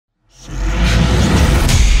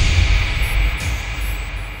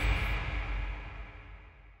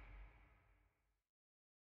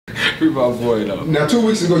Free my boy though. Now 2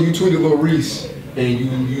 weeks ago you tweeted Lil Reese and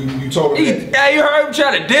you told him that. Hey, you heard him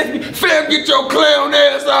trying to diss me? Fam, get your clown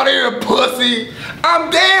ass out of here, pussy. I'm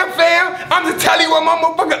damn, fam. I'm just telling you what my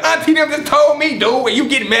motherfucking auntie them just told me, dude. And you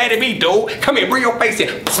getting mad at me, dude. Come here, bring your face in.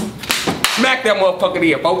 Smack that motherfucker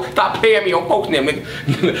in, folks. Stop paying me on folks now,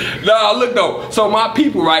 nigga. Nah, look though. So my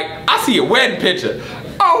people, right? I see a wedding picture.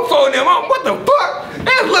 Oh, phone them. What the fuck?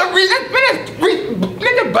 That's Lil Reese. That's Reese.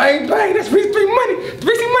 Nigga, bang, bang. That's Reese 3 money. Reese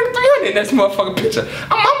money 300. That's motherfucking picture.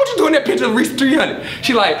 Mom, what you doing that picture of Reese 300?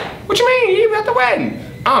 She like, what you mean? You at the wedding?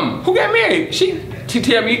 Who got married? She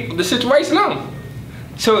tell me the situation.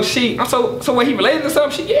 So what, he related to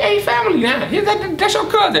something? She, yeah, he family now. That's your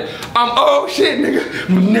cousin. Oh shit, nigga.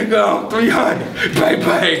 Nigga, I'm 300. Bang,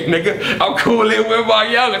 bang, nigga. I'm coolin' with my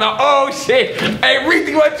youngin'. Oh shit. Hey,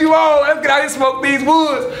 Reese, what you on? Let's get out here and smoke these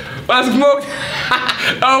woods. Let's smoke.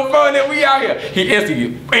 Oh, phone that we out here. He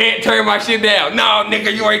instantly turn my shit down. No,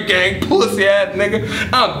 nigga, you ain't gang. Pussy ass nigga.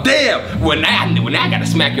 Damn. Well, now I gotta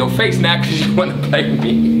smack your face now because you wanna play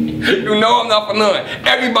me. You know I'm not for none.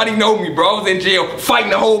 Everybody know me, bro. I was in jail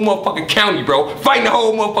fighting the whole motherfucking county, bro. Fighting the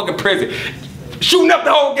whole motherfucking prison. Shooting up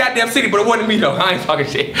the whole goddamn city, but it wasn't me though. I ain't talking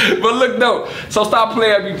shit. But look though, so stop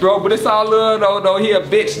playing with me, bro. But it's all love though. He a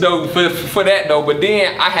bitch though for that though. But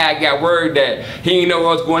then I had got word that he didn't know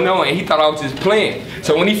what was going on and he thought I was just playing.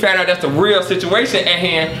 So when he found out that's the real situation at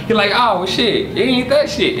hand, he like, oh well, shit, it ain't that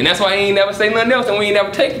shit. And that's why he ain't never say nothing else and we ain't never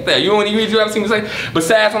take it there. You ever seen me say?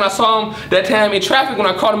 Besides when I saw him that time in traffic, when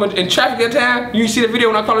I caught him in traffic that time, you see the video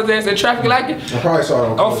when I caught his ass in traffic like it? I probably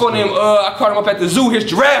saw it. I'm for him, I caught him up at the zoo, his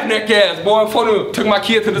giraffe neck ass, boy. I'm for him, took my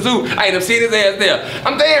kid to the zoo. I ain't never seen his ass there.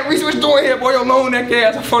 I'm damn, Reese, what you doing here, boy? Your long neck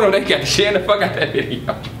ass. I'm for them, they got the shit the fuck out that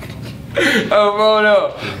video. Oh, bro,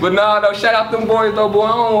 no. But nah, though, shout out them boys, though, boy.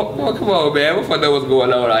 Boy, come on, man. Motherfucker know what's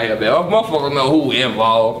going on out here, man. Motherfucker know who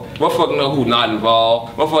involved. Motherfucker know who not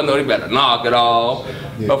involved. Motherfucker know they better knock it off.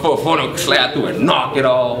 Yeah. Motherfucker for them slap through and knock it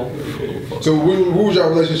off. So who was your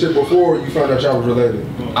relationship before you found out y'all was related?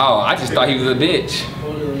 Oh, I just thought he was a bitch.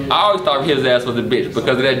 I always thought his ass was a bitch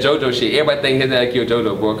because of that JoJo shit. Everybody think his ass killed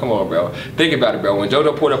JoJo, bro. Come on, bro. Think about it, bro. When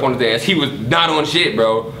JoJo pulled up on his ass, he was not on shit,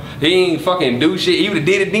 bro. He ain't fucking do shit. He would've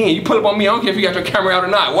did it then. You pull up on me, I don't care if you got your camera out or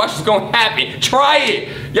not. Watch what's gonna happen. Try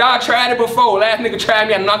it. Y'all tried it before. Last nigga tried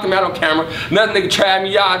me, I knocked him out on camera. Another nigga tried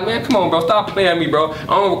me, y'all. Man, come on, bro. Stop playing me, bro. I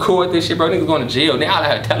don't record this shit, bro. Niggas going to jail. Now I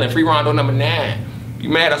have telling free Rondo number 9. You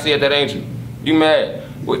mad I said that, ain't you? You mad?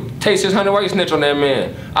 What, take 600 why you snitch on that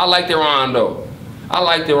man? I like that Rondo. I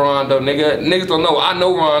like the Rondo, nigga. Niggas don't know. I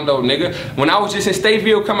know Rondo, nigga. When I was just in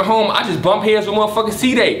Stateville coming home, I just bump heads with motherfucking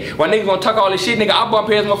C-Day. Why niggas gonna talk all this shit, nigga? I bump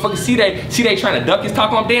heads with motherfucking C-Day. C-Day trying to duck his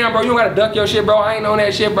talk. I'm damn, bro. You don't gotta duck your shit, bro. I ain't on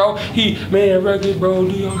that shit, bro. He, man, Recklezz, bro.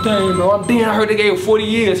 Do your thing, bro. I'm damn. I heard they gave him 40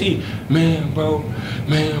 years. He, man, bro.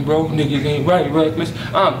 Niggas ain't right, Recklezz.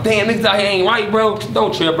 Damn, niggas out here ain't right, bro.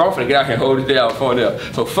 Don't trip, bro. I'm finna get out here and hold it down for them.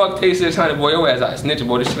 So fuck T600, boy. Your ass out snitching,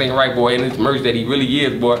 boy. This shit ain't right, boy. And this merch that he really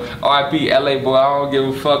is, boy. RIP, LA, boy. I don't give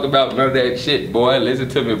a fuck about none of that shit, boy. Listen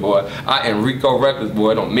to me, boy. I am Rico Recklezz,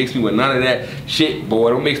 boy. Don't mix me with none of that shit, boy.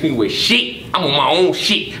 Don't mix me with shit. I'm on my own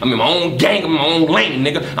shit. I'm in my own gang. I'm in my own lane,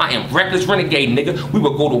 nigga. I am Recklezz Renegade, nigga. We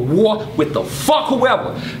will go to war with the fuck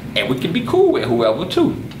whoever. And we can be cool with whoever,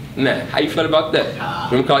 too. Nah, how you feel about that?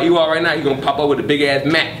 You gonna call you out right now, you gonna pop up with a big ass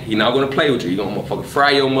Mac. He not gonna play with you. He gonna motherfucking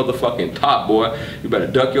fry your motherfucking top, boy. You better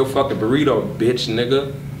duck your fucking burrito, bitch,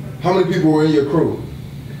 nigga. How many people were in your crew?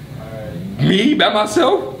 Me, by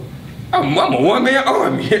myself? I'm a one-man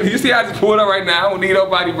army. You see I just pulled up right now. I don't need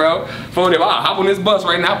nobody, bro. For them, I'll hop on this bus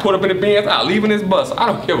right now, pull up in the Benz, I'll leave in this bus. I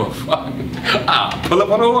don't give a fuck. I'll pull up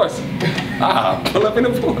on a horse. I'll pull up in the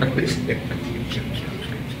Porsche.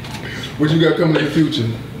 What you got coming in the future?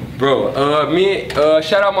 Bro,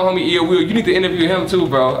 shout out my homie Ill Will. You need to interview him too,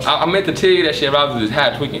 bro. I meant to tell you that shit, but I was just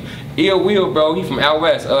hot tweaking. Ill Will, bro, he from out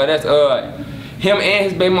west. That's him and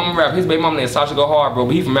his baby mama rap. His baby mama named Sasha Go Hard, bro.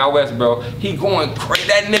 But he from out west, bro. He going crazy.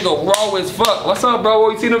 That nigga raw as fuck. What's up,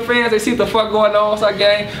 bro? You see them fans? They see what the fuck going on. What's up,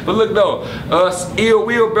 gang? But look though, Ill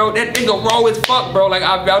Will, bro. That nigga raw as fuck, bro. Like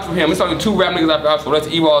I vouch for him. It's only 2 rap niggas I vouch for.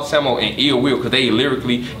 That's Ewald Samo and Ill Will, cause they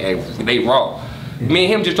lyrically and they raw. Me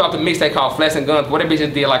and him just dropped a mixtape called Flats and Guns. Boy, that bitch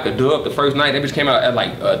just did like a dub the first night. That bitch came out at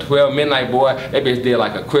like 12 midnight, boy. That bitch did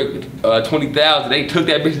like a quick 20,000. They took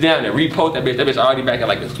that bitch down and reposted that bitch. That bitch already back at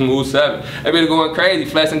like a smooth 7. That bitch going crazy,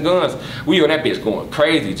 Flats and Guns. We on that bitch going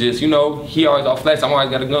crazy. Just, you know, he always off flats, I'm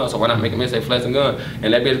always got a gun. So why not make a mixtape Flats and Guns?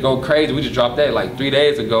 And that bitch go crazy. We just dropped that like 3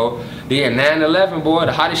 days ago. Then 9/11, boy,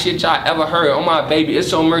 the hottest shit y'all ever heard. Oh my baby, it's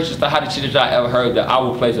so much, it's the hottest shit that y'all ever heard that I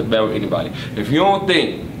will place a bet with anybody. If you don't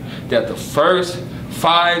think that the first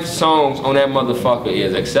 5 songs on that motherfucker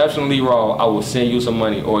is exceptionally raw, I will send you some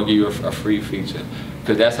money or give you a free feature.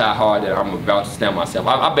 Cause that's how hard that I'm about to stand myself.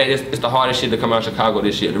 I bet it's the hardest shit to come out of Chicago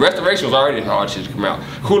this year. The Restoration was already the hardest shit to come out.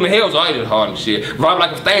 Cool in Hell was already the hardest shit. Rob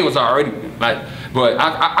Like a Thing was already like, but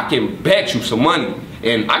I can bet you some money.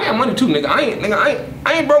 And I got money too, nigga. I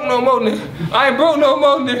ain't broke no more, nigga. I ain't broke no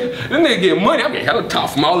more, nigga. This nigga get money. I'm getting hella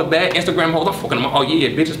tough from all the bad Instagram hoes. I'm fucking them. Oh yeah,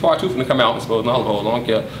 bitches part 2 finna come out. I'm exposing all the hoes. I don't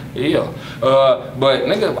care. Yeah. But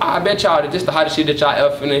nigga, I bet y'all that this the hottest shit that y'all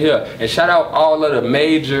ever finna hear. And shout out all of the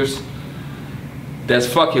majors that's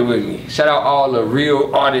fucking with me. Shout out all the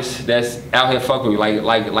real artists that's out here fucking with me.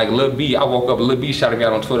 Like Lil B. I woke up, Lil B shouted me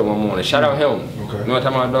out on Twitter one morning. Shout out him. Okay. You know what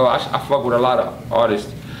I'm talking about, though? I fuck with a lot of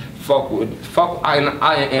artists.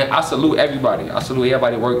 I salute everybody. I salute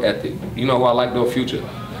everybody work ethic. You know who I like though? Future.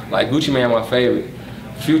 Like Gucci Mane, my favorite.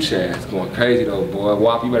 Future ass going crazy though, boy.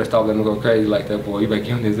 WAP, you better stop letting him go crazy like that, boy. You better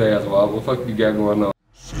give him his ass, boy. What the fuck you got going on?